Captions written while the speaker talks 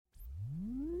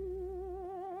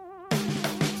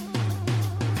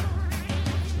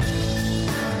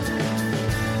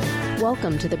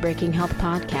Welcome to the Breaking Health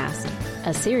Podcast,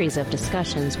 a series of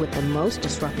discussions with the most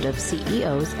disruptive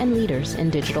CEOs and leaders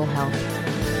in digital health.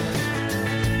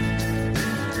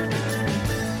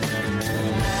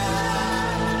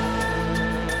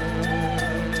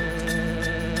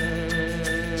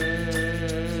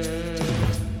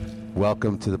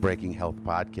 Welcome to the Breaking Health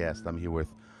Podcast. I'm here with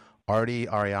Arti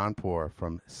Aryanpur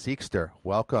from Seekster.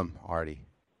 Welcome, Arti.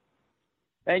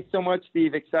 Thanks so much,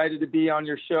 Steve. Excited to be on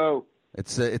your show.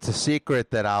 It's a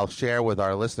secret that I'll share with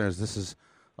our listeners. This is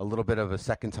a little bit of a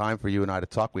second time for you and I to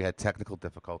talk. We had technical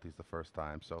difficulties the first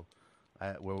time, so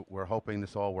we're hoping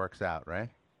this all works out, right?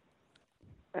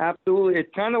 Absolutely.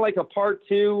 It's kind of like a part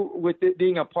two with it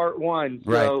being a part one.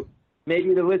 So right.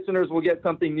 Maybe the listeners will get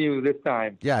something new this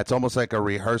time. Yeah, it's almost like a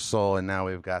rehearsal, and now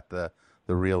we've got the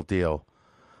real deal.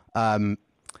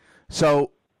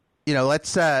 So, you know,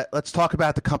 let's talk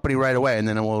about the company right away, and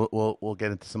then we'll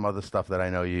get into some other stuff that I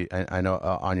know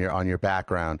on your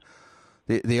background.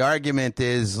 The argument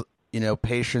is, you know,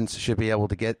 patients should be able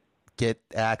to get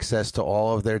access to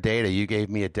all of their data. You gave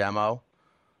me a demo.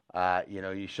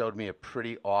 You showed me a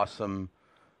pretty awesome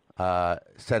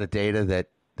set of data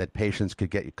that patients could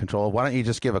get control of. Why don't you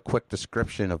just give a quick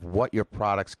description of what your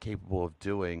product's capable of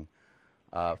doing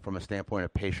from a standpoint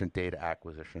of patient data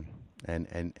acquisition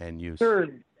and use?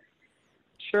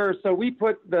 Sure. So we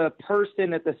put the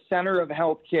person at the center of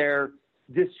healthcare,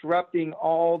 disrupting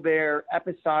all their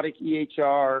episodic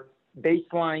EHR,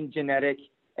 baseline genetic,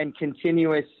 and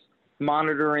continuous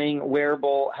monitoring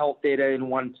wearable health data in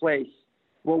one place.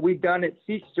 What we've done at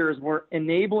Seekster is we're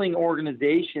enabling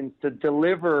organizations to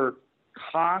deliver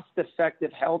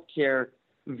cost-effective healthcare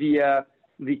via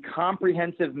the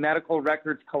comprehensive medical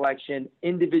records collection,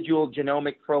 individual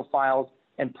genomic profiles,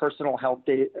 and personal health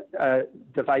data,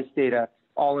 device data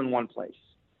all in one place.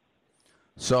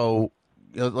 So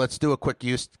let's do a quick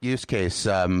use case.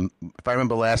 If I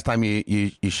remember last time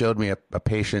you showed me a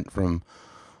patient from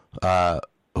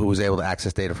who was able to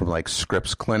access data from like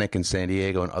Scripps Clinic in San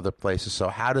Diego and other places. So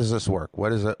how does this work? What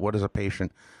does a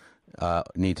patient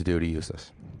need to do to use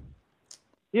this?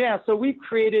 Yeah, so we've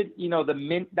created, the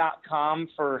mint.com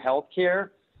for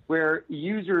healthcare, where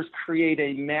users create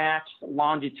a matched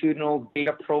longitudinal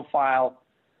data profile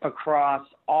across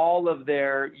all of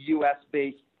their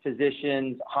U.S.-based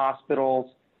physicians,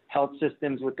 hospitals, health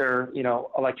systems with their,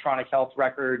 electronic health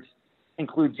records,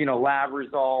 includes, lab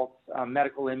results,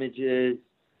 medical images.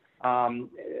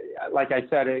 Like I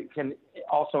said, it can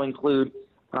also include,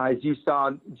 as you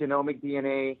saw, genomic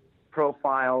DNA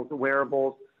profiles,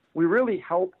 wearables. We really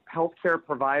help healthcare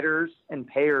providers and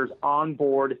payers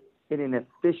onboard in an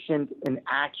efficient and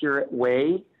accurate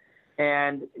way.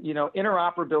 And,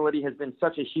 interoperability has been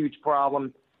such a huge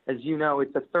problem. As you know,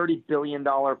 it's a $30 billion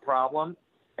problem.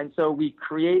 And so we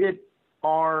created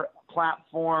our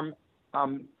platform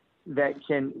that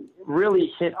can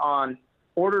really hit on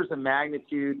orders of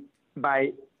magnitude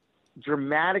by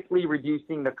dramatically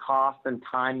reducing the cost and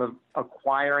time of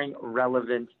acquiring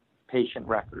relevant patient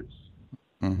records.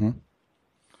 Mm-hmm.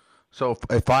 So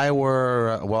if I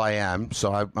were, I am.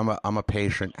 So I'm a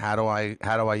patient. How do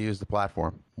I use the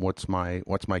platform? What's my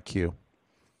cue?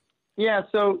 Yeah.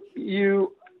 So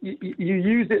you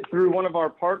use it through one of our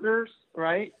partners,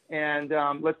 right? And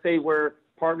let's say we're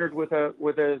partnered with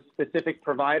a specific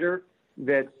provider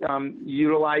that's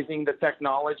utilizing the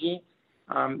technology.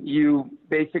 You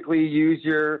basically use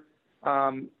your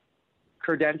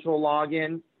credential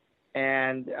login,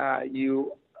 and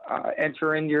you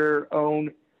enter in your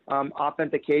own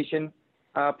authentication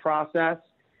process,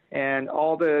 and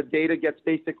all the data gets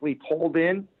basically pulled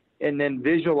in and then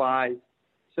visualized.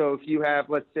 So if you have,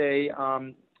 let's say,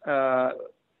 5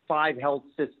 health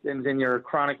systems and you're a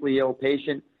chronically ill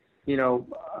patient,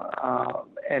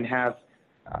 and have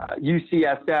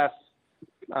UCSF,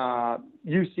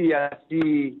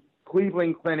 UCSD,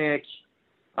 Cleveland Clinic,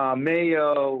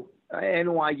 Mayo,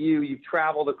 NYU, you've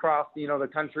traveled across, the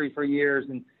country for years,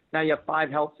 and now you have 5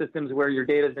 health systems where your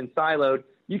data has been siloed.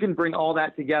 You can bring all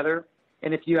that together.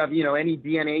 And if you have, any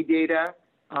DNA data,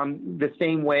 the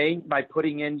same way by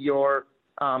putting in your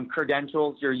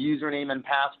credentials, your username and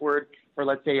password for,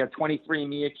 let's say, a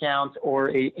 23andMe account or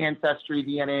a Ancestry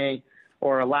DNA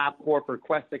or a LabCorp or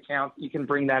Quest account, you can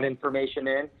bring that information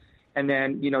in. And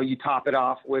then, you top it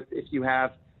off with, if you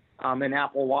have an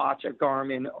Apple Watch, a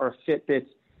Garmin, or a Fitbit,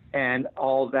 and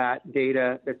all that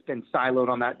data that's been siloed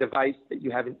on that device that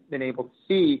you haven't been able to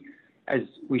see, as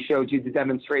we showed you the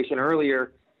demonstration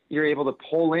earlier, you're able to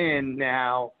pull in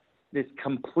now this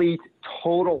complete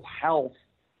total health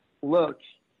look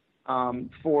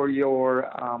for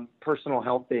your personal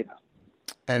health data.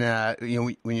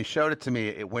 And when you showed it to me,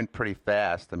 it went pretty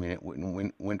fast. I mean, it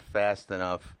went fast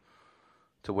enough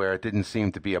to where it didn't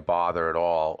seem to be a bother at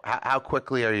all. How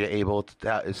quickly are you able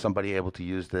to? Is somebody able to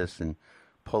use this and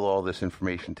pull all this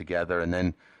information together? And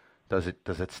then does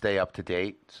it stay up to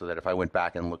date so that if I went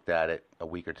back and looked at it a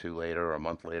week or two later or a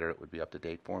month later, it would be up to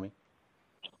date for me?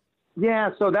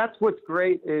 Yeah, so that's what's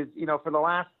great is, for the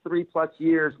last 3+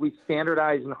 years, we've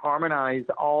standardized and harmonized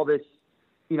all this,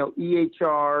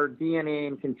 EHR, DNA,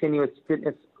 and continuous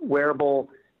fitness wearable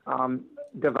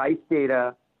device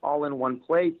data all in one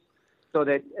place so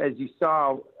that, as you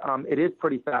saw, it is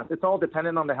pretty fast. It's all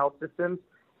dependent on the health systems.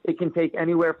 It can take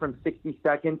anywhere from 60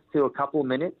 seconds to a couple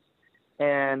minutes.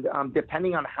 And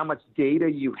depending on how much data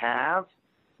you have,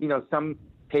 some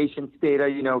patients' data,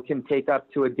 can take up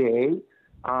to a day.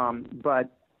 But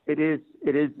it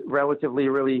is relatively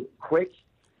really quick.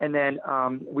 And then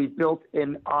we built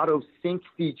an auto sync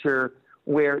feature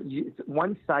where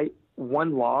one site,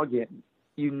 one login.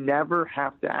 You never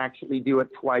have to actually do it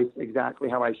twice, exactly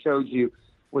how I showed you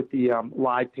with the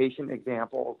live patient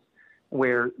examples,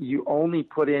 where you only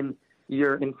put in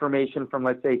your information from,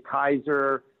 let's say,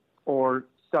 Kaiser or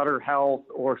Sutter Health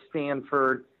or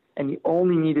Stanford, and you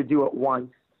only need to do it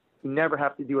once. You never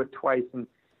have to do it twice. And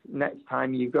next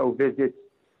time you go visit,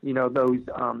 those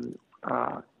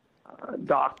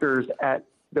doctors at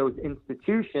those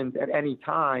institutions at any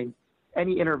time,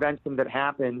 any intervention that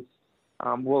happens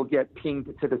will get pinged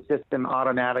to the system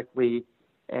automatically,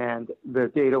 and the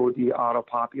data will be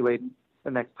auto-populated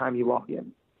the next time you log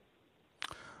in.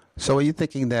 So are you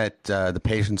thinking that the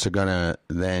patients are going to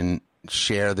then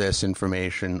share this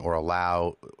information or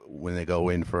allow, when they go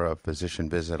in for a physician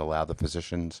visit, allow the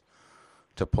physicians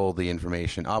to pull the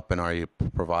information up? And are you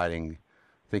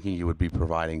thinking you would be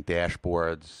providing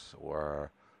dashboards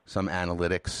or some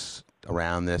analytics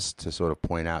around this to sort of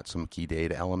point out some key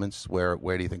data elements? Where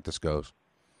do you think this goes?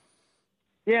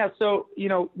 Yeah, so,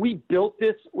 we built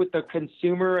this with the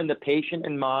consumer and the patient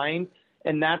in mind,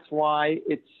 and that's why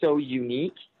it's so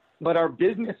unique. But our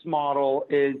business model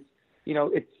is,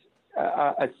 it's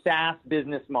a SaaS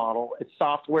business model. It's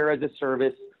software as a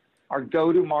service. Our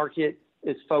go-to-market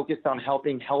is focused on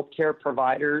helping healthcare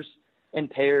providers and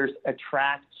payers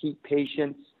attract, keep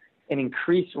patients, and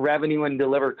increase revenue and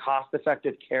deliver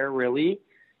cost-effective care, really.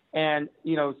 And,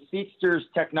 Seekster's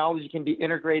technology can be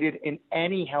integrated in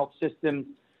any health system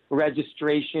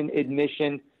registration,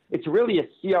 admission. It's really a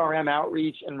CRM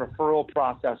outreach and referral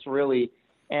process, really.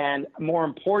 And more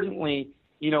importantly,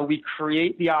 we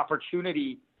create the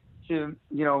opportunity to,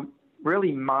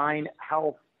 really mine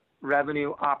health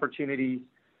revenue opportunities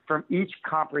from each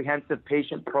comprehensive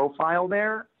patient profile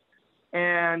there.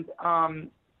 And,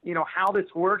 how this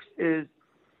works is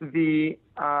the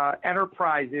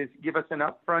enterprises give us an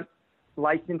upfront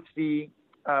license fee,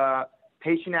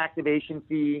 patient activation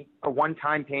fee, a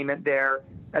one-time payment there,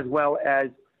 as well as,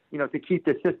 to keep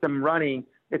the system running,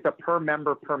 it's a per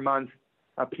member per month,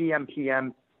 a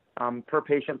PMPM per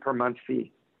patient per month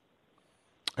fee.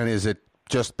 And is it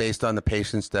just based on the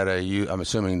patients that I'm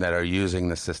assuming that are using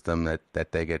the system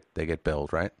that they get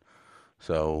billed, right?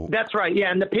 So that's right.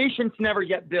 Yeah. And the patients never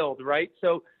get billed, right?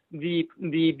 So the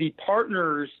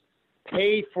partners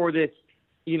pay for this,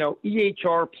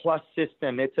 EHR Plus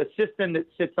system. It's a system that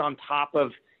sits on top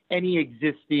of any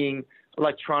existing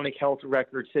electronic health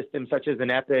record system, such as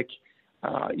an Epic,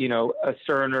 a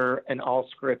Cerner, an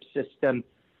Allscripts system,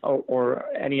 or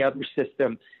any other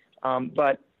system.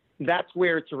 But that's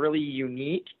where it's really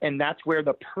unique, and that's where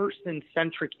the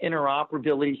person-centric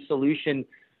interoperability solution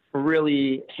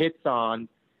really hits on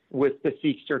with the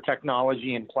Seekster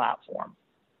technology and platform.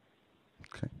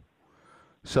 Okay.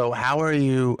 So how are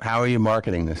you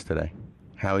marketing this today?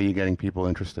 How are you getting people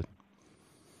interested?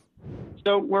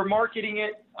 So we're marketing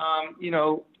it,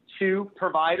 to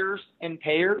providers and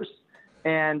payers,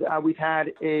 and we've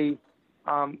had a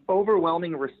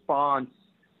overwhelming response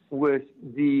with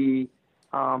the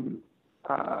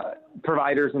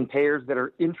providers and payers that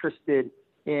are interested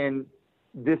in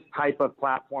this type of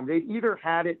platform. They've either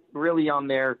had it really on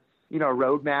their,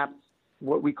 roadmaps,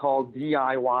 what we call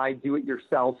DIY,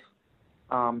 do-it-yourself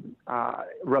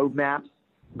roadmaps,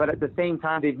 but at the same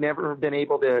time, they've never been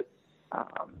able to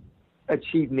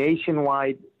achieve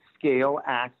nationwide scale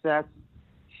access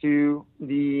to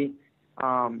the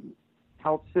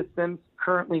health systems.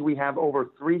 Currently, we have over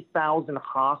 3,000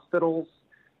 hospitals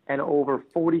and over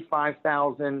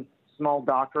 45,000 small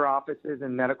doctor offices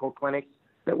and medical clinics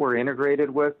that we're integrated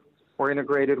with. We're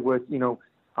integrated with,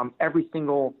 every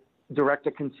single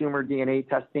direct-to-consumer DNA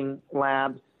testing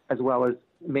lab, as well as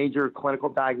major clinical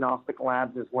diagnostic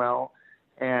labs as well.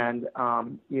 and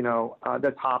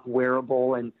the top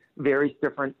wearable and various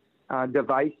different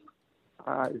devices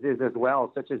as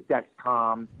well, such as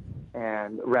Dexcom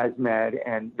and ResMed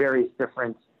and various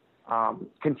different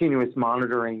continuous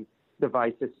monitoring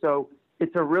devices. So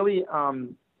it's a really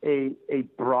a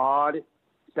broad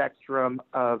spectrum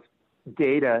of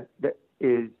data that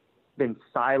is been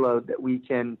siloed that we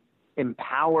can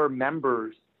empower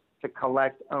members to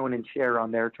collect, own, and share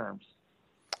on their terms.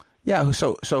 Yeah.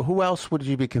 So who else would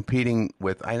you be competing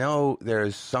with? I know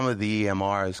there's some of the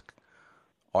EMRs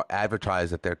are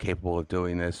advertised that they're capable of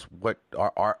doing this. What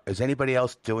is anybody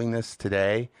else doing this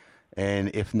today? And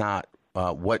if not,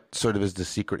 what sort of is the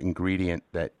secret ingredient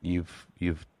that you've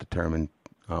determined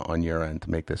on your end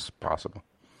to make this possible?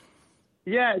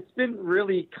 Yeah, it's been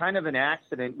really kind of an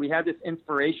accident. We had this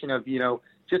inspiration of,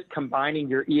 just combining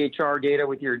your EHR data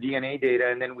with your DNA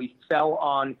data, and then we fell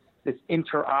on this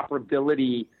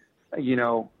interoperability,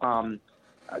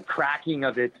 cracking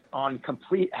of it on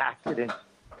complete accident.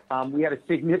 We had a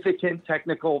significant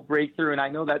technical breakthrough, and I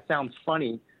know that sounds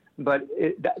funny, but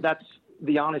that's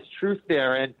the honest truth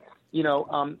there. And,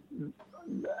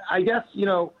 I guess,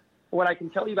 what I can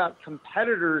tell you about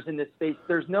competitors in this space,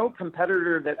 there's no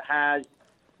competitor that has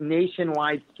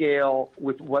nationwide scale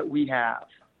with what we have,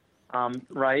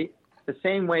 right? The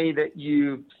same way that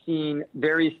you've seen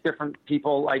various different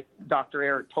people like Dr.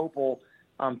 Eric Topol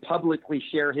publicly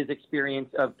share his experience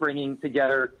of bringing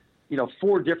together,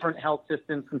 4 different health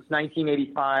systems since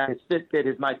 1985, his Fitbit,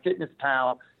 his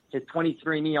MyFitnessPal, his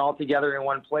 23andMe all together in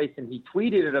one place, and he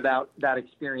tweeted it about that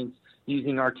experience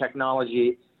using our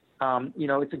technology.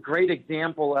 It's a great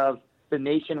example of the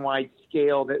nationwide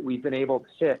scale that we've been able to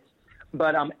hit.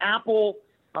 But Apple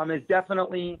is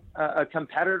definitely a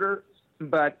competitor,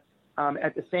 but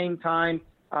at the same time,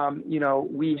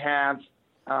 we have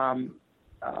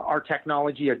our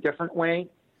technology a different way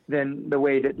than the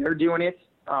way that they're doing it.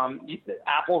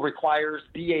 Apple requires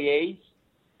BAAs.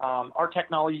 Our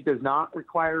technology does not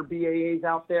require BAAs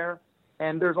out there.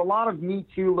 And there's a lot of Me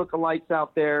Too lookalikes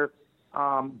out there,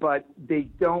 but they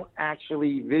don't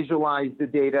actually visualize the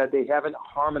data. They haven't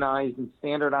harmonized and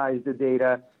standardized the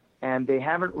data, and they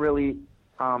haven't really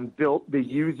built the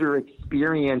user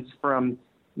experience from,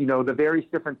 the various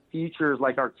different features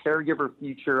like our caregiver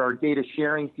feature, our data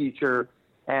sharing feature,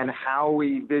 and how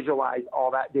we visualize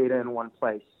all that data in one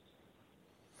place.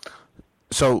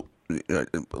 So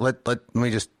let me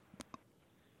just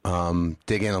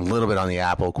dig in a little bit on the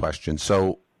Apple question.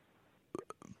 So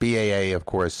BAA, of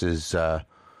course, is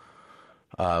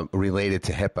related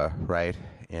to HIPAA, right?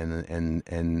 And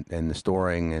the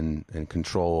storing and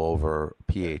control over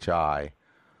PHI.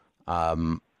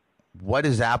 What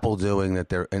is Apple doing that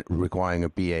they're requiring a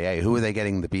BAA? Who are they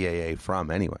getting the BAA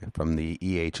from anyway? From the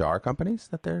EHR companies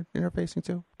that they're interfacing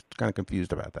to? Kind of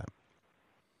confused about that.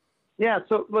 Yeah,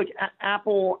 so look,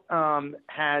 Apple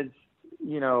has,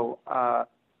 a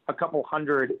couple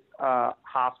hundred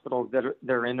hospitals that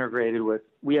they're integrated with.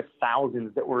 We have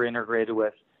thousands that we're integrated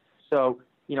with. So,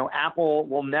 Apple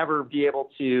will never be able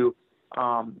to,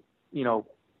 have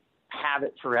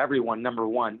it for everyone, number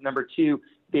one. Number two,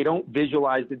 they don't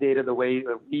visualize the data the way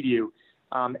that we do.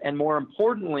 And more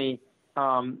importantly,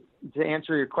 to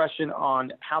answer your question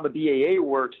on how the BAA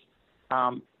works,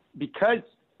 because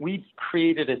we've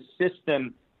created a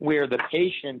system where the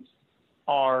patients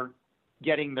are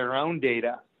getting their own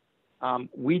data,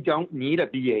 we don't need a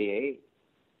BAA.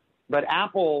 But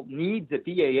Apple needs a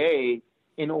BAA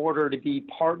in order to be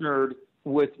partnered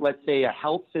with, let's say, a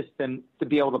health system to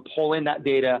be able to pull in that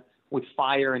data with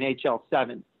FHIR and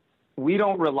HL7. We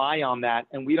don't rely on that,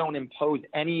 and we don't impose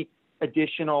any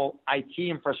additional IT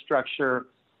infrastructure,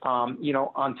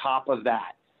 on top of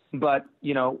that. But,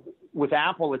 with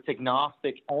Apple, it's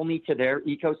agnostic only to their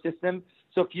ecosystem.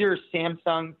 So if you're a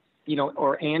Samsung,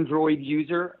 or Android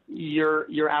user,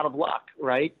 you're out of luck,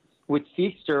 right? With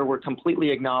Feaster, we're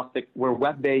completely agnostic. We're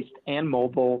web-based and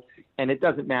mobile, and it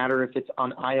doesn't matter if it's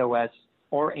on iOS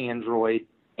or Android.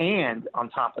 And on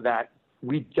top of that,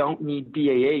 we don't need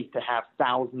BAA to have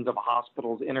thousands of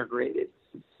hospitals integrated.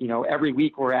 Every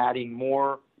week we're adding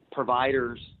more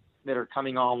providers that are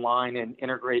coming online and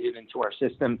integrated into our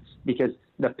system because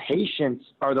the patients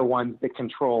are the ones that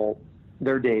control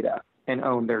their data and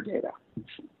own their data.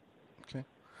 Okay.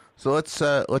 So let's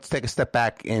take a step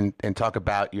back and talk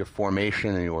about your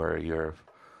formation and your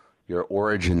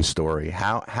origin story.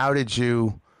 How did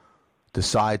you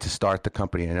decide to start the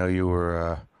company? I know you were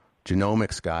a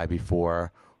genomics guy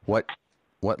before. What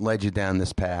led you down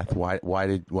this path? Why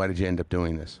did you end up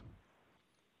doing this?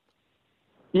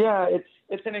 Yeah,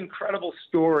 it's an incredible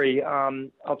story.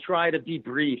 I'll try to be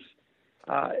brief.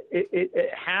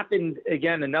 it happened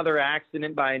again, another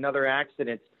accident by another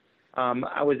accident.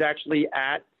 I was actually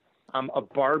at a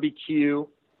barbecue,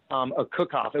 a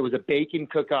cook-off. It was a bacon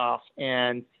cook-off,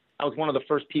 and I was one of the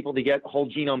first people to get whole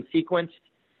genome sequenced.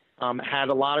 Had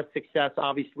a lot of success,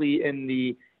 obviously, in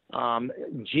the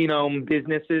genome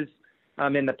businesses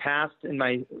in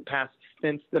my past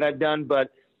stints that I've done.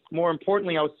 But more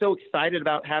importantly, I was so excited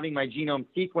about having my genome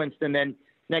sequenced. And then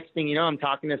next thing you know, I'm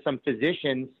talking to some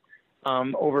physicians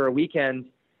over a weekend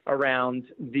around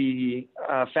the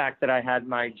fact that I had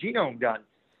my genome done.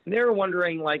 And they were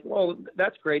wondering, like, well,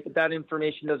 that's great, but that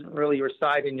information doesn't really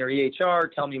reside in your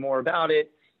EHR. Tell me more about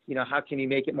it. You know, how can you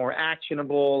make it more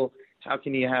actionable? How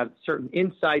can you have certain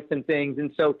insights and things?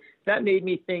 And so that made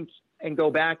me think and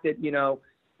go back that,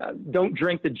 don't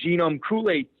drink the genome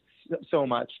Kool-Aid so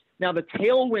much. Now, the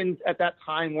tailwinds at that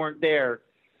time weren't there.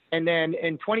 And then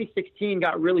in 2016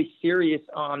 got really serious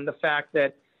on the fact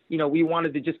that, we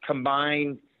wanted to just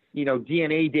combine,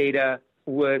 DNA data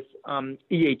with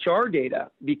EHR data,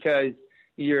 because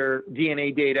your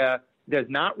DNA data does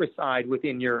not reside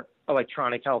within your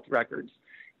electronic health records.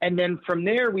 And then from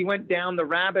there, we went down the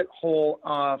rabbit hole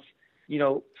of,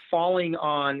 falling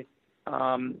on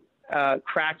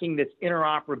cracking this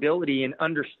interoperability and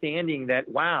understanding that,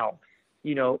 wow,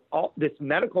 all this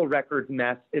medical records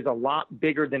mess is a lot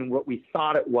bigger than what we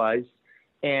thought it was.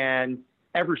 And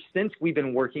ever since we've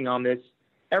been working on this,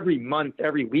 every month,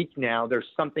 every week now, there's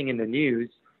something in the news.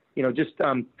 Just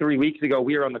 3 weeks ago,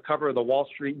 we were on the cover of the Wall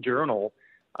Street Journal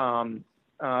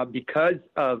because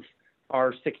of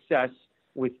our success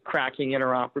with cracking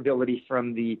interoperability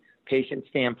from the patient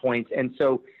standpoint. And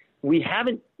so we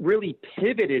haven't really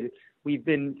pivoted. We've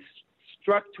been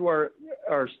stuck to our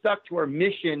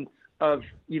mission of,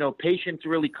 patients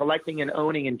really collecting and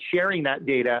owning and sharing that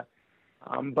data.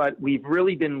 But we've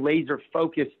really been laser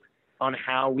focused on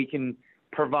how we can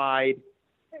provide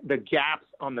the gaps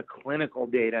on the clinical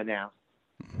data now.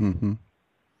 Mm-hmm.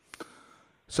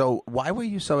 So why were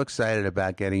you so excited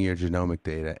about getting your genomic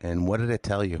data, and what did it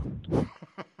tell you?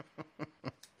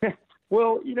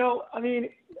 Well,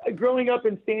 growing up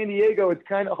in San Diego, it's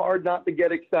kind of hard not to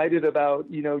get excited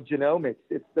about, genomics.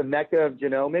 It's the mecca of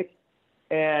genomics,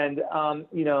 and,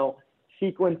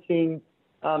 sequencing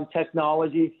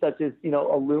technologies such as,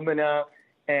 Illumina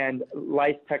and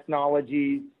Life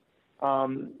Technologies,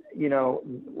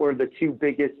 were the two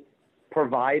biggest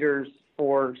providers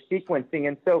for sequencing.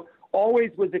 And so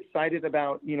always was excited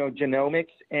about,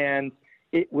 genomics, and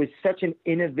it was such an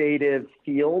innovative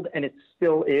field, and it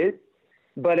still is.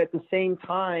 But at the same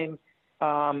time,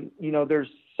 there's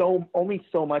only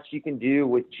so much you can do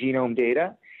with genome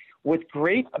data. What's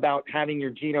great about having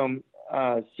your genome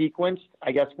sequenced,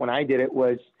 I guess when I did it,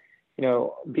 was,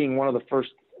 being one of the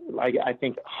first, I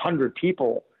think, 100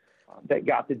 people that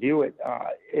got to do it.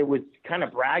 It was kind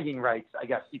of bragging rights, I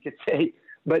guess you could say.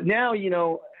 But now,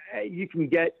 you can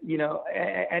get,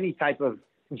 any type of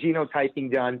genotyping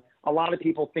done. A lot of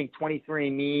people think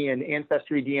 23andMe and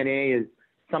Ancestry DNA is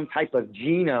some type of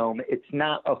genome. It's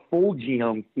not a full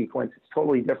genome sequence. It's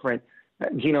totally different.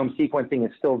 Genome sequencing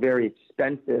is still very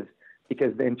expensive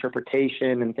because of the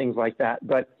interpretation and things like that.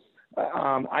 But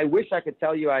I wish I could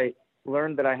tell you I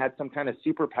learned that I had some kind of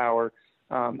superpower,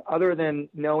 other than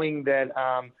knowing that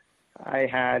I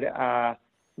had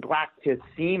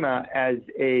galactosemia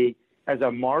as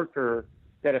a marker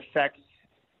that affects,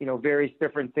 various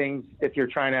different things if you're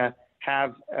trying to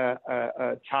have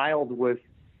a child with,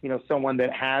 someone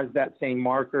that has that same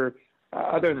marker.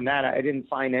 Other than that, I didn't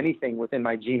find anything within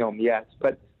my genome yet.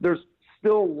 But there's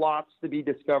still lots to be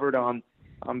discovered on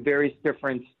various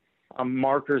different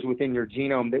markers within your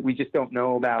genome that we just don't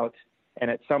know about. And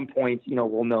at some point,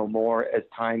 we'll know more as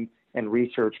time and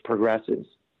research progresses.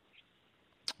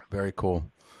 Very cool.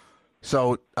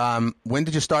 So when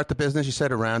did you start the business? You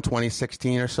said around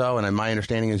 2016 or so. And my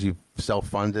understanding is you've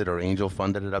self-funded or angel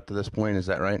funded it up to this point. Is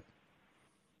that right?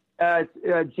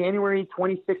 January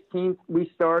 2016,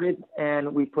 we started,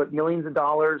 and we put millions of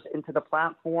dollars into the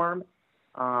platform.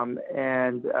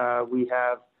 And we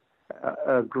have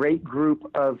a great group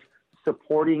of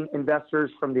supporting investors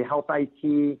from the health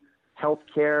IT,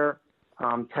 healthcare,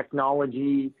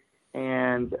 technology,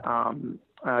 and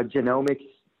genomics,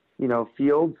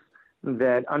 fields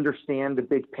that understand the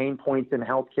big pain points in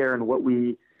healthcare and what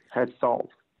we have solved.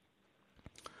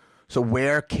 So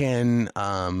where can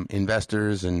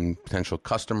investors and potential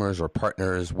customers or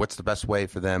partners, what's the best way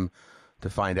for them to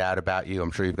find out about you? I'm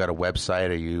sure you've got a website.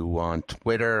 Are you on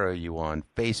Twitter? Are you on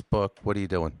Facebook? What are you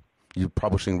doing? You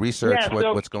publishing research?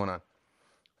 Yeah, What's going on?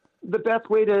 The best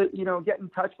way to, get in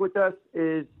touch with us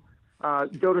is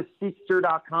go to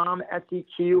Seekster.com,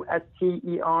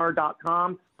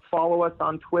 SEQSTER.com. Follow us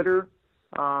on Twitter.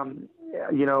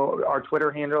 Our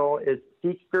Twitter handle is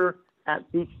Seekster,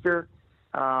 @Seekster.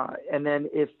 And then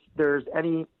if there's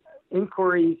any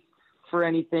inquiries for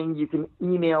anything, you can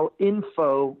email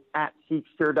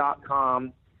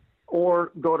info@Seekster.com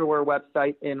or go to our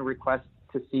website and request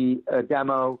to see a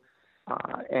demo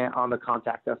on the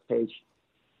Contact Us page.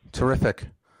 Terrific.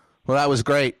 Well, that was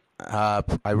great.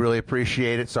 I really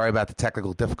appreciate it. Sorry about the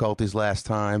technical difficulties last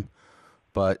time,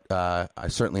 but I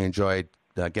certainly enjoyed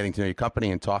getting to know your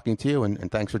company and talking to you, and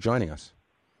thanks for joining us.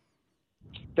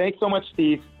 Thanks so much,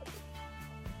 Steve.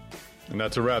 And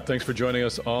that's a wrap. Thanks for joining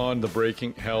us on the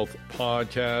Breaking Health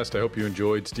podcast. I hope you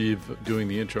enjoyed Steve doing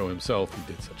the intro himself. He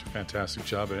did such a fantastic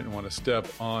job. I didn't want to step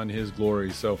on his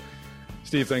glory. So,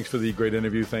 Steve, thanks for the great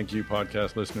interview. Thank you,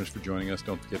 podcast listeners, for joining us.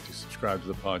 Don't forget to subscribe to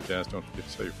the podcast. Don't forget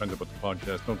to tell your friends about the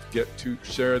podcast. Don't forget to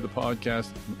share the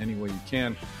podcast in any way you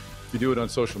can. If you do it on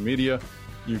social media,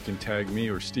 you can tag me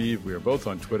or Steve. We are both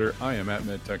on Twitter. I am at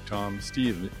MedTechTom.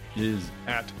 Steve is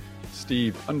at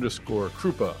Steve_Krupa,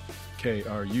 Krupa.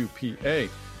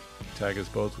 Tag us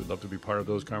both. We'd love to be part of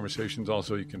those conversations.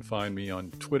 Also, you can find me on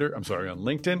on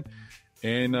LinkedIn.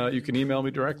 And you can email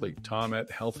me directly,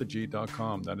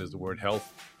 tom@healthagy.com. That is the word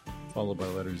health, followed by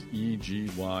the letters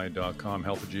EGY.com.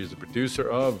 Healthagy is the producer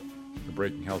of the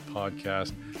Breaking Health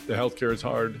podcast. The Healthcare is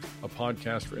Hard, a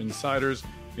podcast for insiders,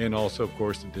 and also, of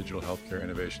course, the Digital Healthcare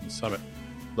Innovation Summit.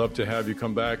 Love to have you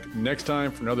come back next time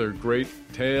for another great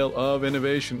tale of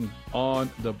innovation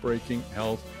on the Breaking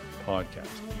Health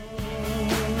podcast.